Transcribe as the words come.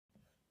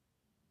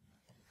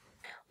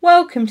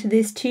Welcome to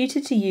this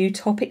Tutor to You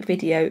topic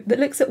video that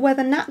looks at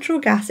whether natural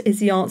gas is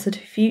the answer to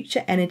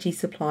future energy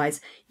supplies,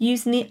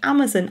 using the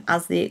Amazon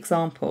as the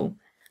example.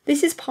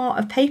 This is part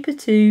of Paper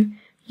 2,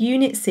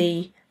 Unit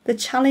C, The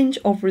Challenge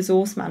of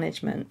Resource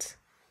Management.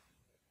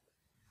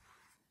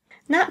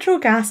 Natural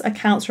gas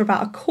accounts for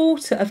about a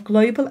quarter of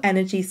global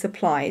energy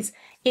supplies.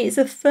 It is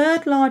the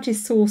third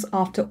largest source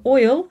after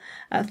oil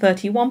at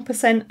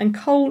 31% and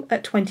coal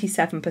at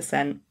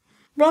 27%.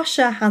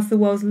 Russia has the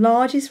world's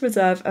largest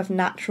reserve of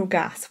natural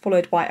gas,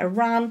 followed by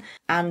Iran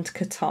and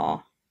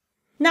Qatar.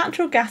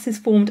 Natural gas is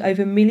formed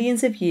over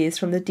millions of years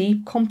from the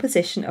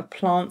decomposition of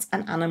plants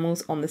and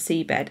animals on the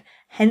seabed,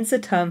 hence the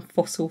term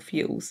fossil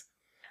fuels.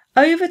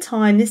 Over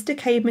time, this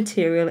decayed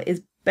material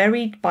is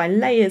buried by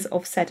layers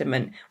of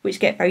sediment, which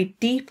get buried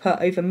deeper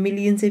over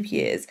millions of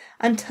years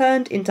and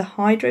turned into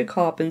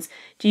hydrocarbons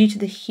due to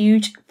the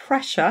huge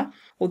pressure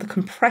or the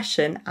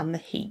compression and the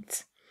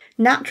heat.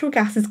 Natural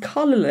gas is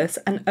colourless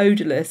and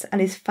odourless and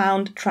is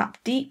found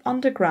trapped deep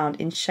underground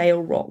in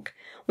shale rock,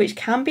 which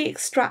can be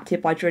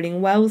extracted by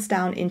drilling wells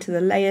down into the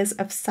layers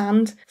of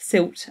sand,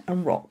 silt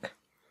and rock.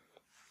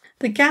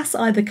 The gas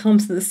either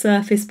comes to the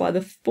surface by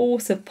the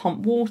force of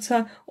pumped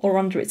water or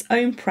under its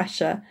own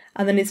pressure,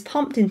 and then is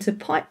pumped into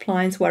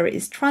pipelines where it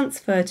is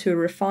transferred to a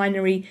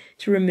refinery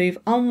to remove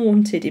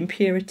unwanted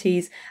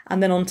impurities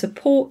and then onto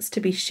ports to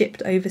be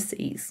shipped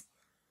overseas.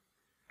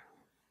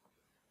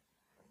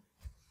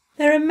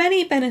 There are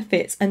many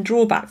benefits and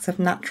drawbacks of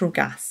natural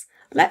gas.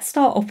 Let's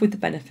start off with the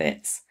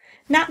benefits.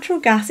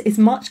 Natural gas is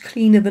much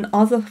cleaner than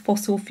other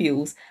fossil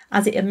fuels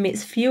as it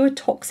emits fewer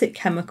toxic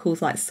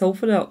chemicals like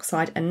sulfur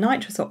dioxide and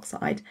nitrous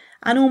oxide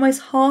and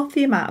almost half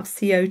the amount of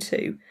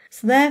CO2,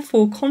 so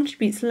therefore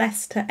contributes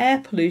less to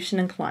air pollution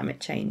and climate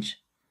change.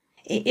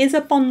 It is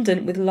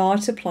abundant with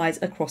large supplies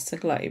across the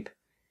globe.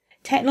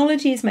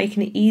 Technology is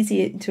making it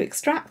easier to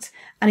extract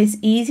and is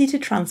easy to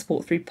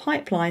transport through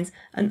pipelines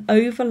and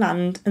over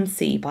land and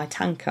sea by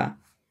tanker.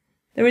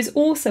 There is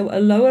also a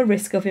lower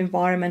risk of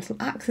environmental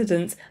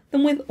accidents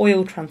than with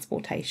oil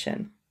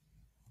transportation.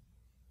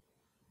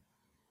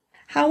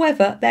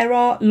 However, there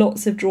are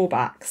lots of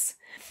drawbacks.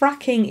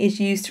 Fracking is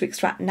used to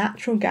extract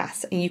natural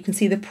gas, and you can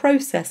see the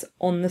process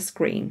on the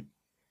screen.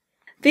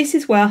 This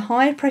is where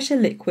high pressure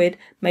liquid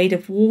made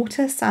of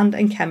water, sand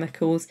and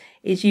chemicals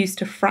is used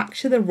to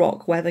fracture the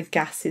rock where the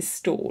gas is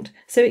stored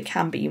so it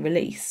can be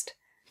released.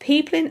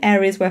 People in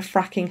areas where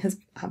fracking has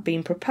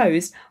been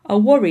proposed are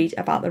worried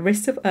about the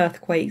risks of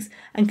earthquakes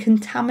and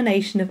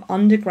contamination of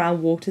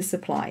underground water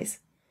supplies.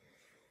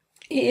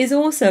 It is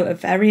also a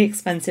very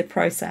expensive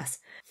process.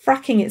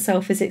 Fracking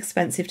itself is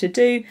expensive to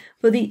do,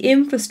 but the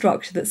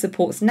infrastructure that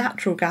supports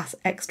natural gas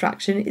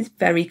extraction is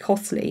very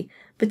costly,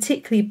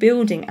 particularly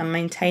building and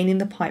maintaining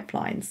the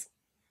pipelines.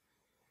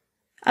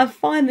 And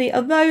finally,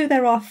 although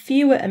there are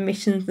fewer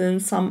emissions than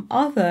some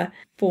other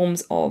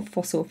forms of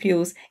fossil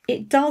fuels,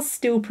 it does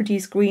still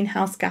produce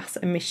greenhouse gas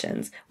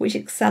emissions, which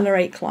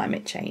accelerate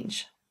climate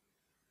change.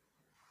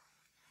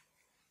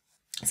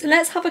 So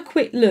let's have a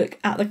quick look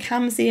at the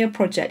CAMZIA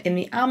project in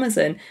the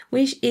Amazon,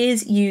 which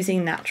is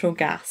using natural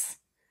gas.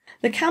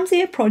 The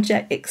CAMZIA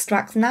project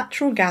extracts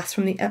natural gas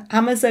from the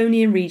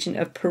Amazonian region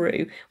of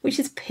Peru, which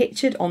is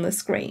pictured on the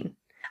screen,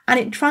 and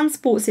it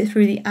transports it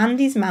through the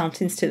Andes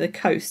Mountains to the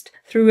coast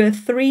through a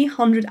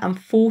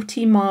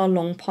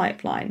 340-mile-long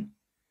pipeline.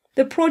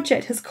 The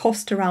project has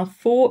cost around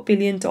 $4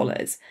 billion,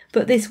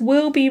 but this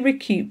will be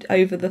recouped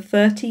over the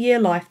 30-year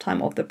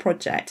lifetime of the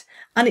project,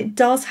 and it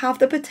does have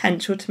the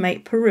potential to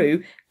make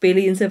Peru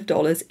billions of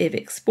dollars if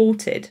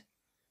exported.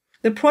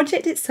 The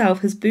project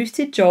itself has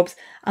boosted jobs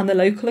and the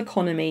local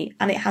economy,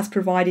 and it has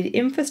provided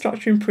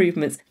infrastructure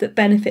improvements that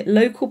benefit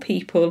local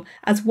people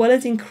as well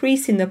as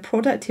increasing the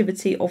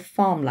productivity of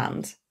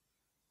farmland.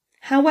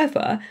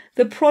 However,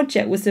 the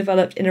project was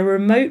developed in a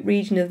remote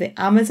region of the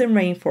Amazon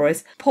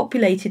rainforest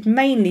populated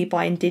mainly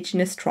by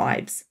indigenous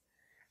tribes.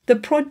 The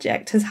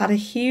project has had a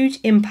huge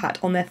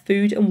impact on their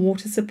food and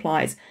water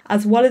supplies,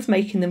 as well as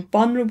making them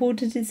vulnerable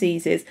to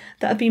diseases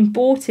that have been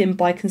brought in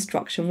by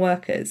construction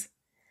workers.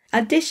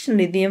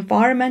 Additionally, the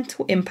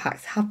environmental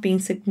impacts have been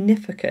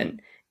significant.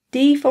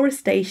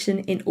 Deforestation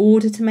in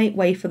order to make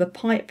way for the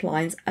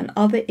pipelines and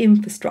other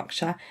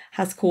infrastructure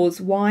has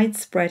caused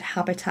widespread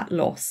habitat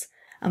loss,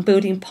 and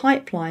building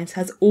pipelines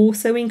has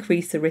also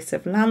increased the risk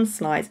of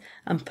landslides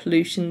and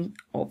pollution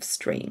of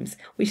streams,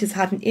 which has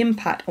had an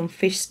impact on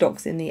fish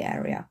stocks in the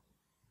area.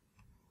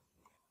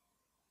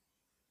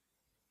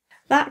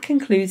 That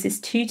concludes this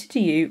Tutor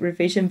to You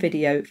revision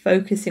video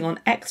focusing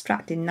on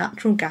extracting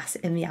natural gas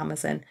in the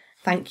Amazon.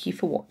 Thank you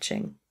for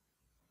watching.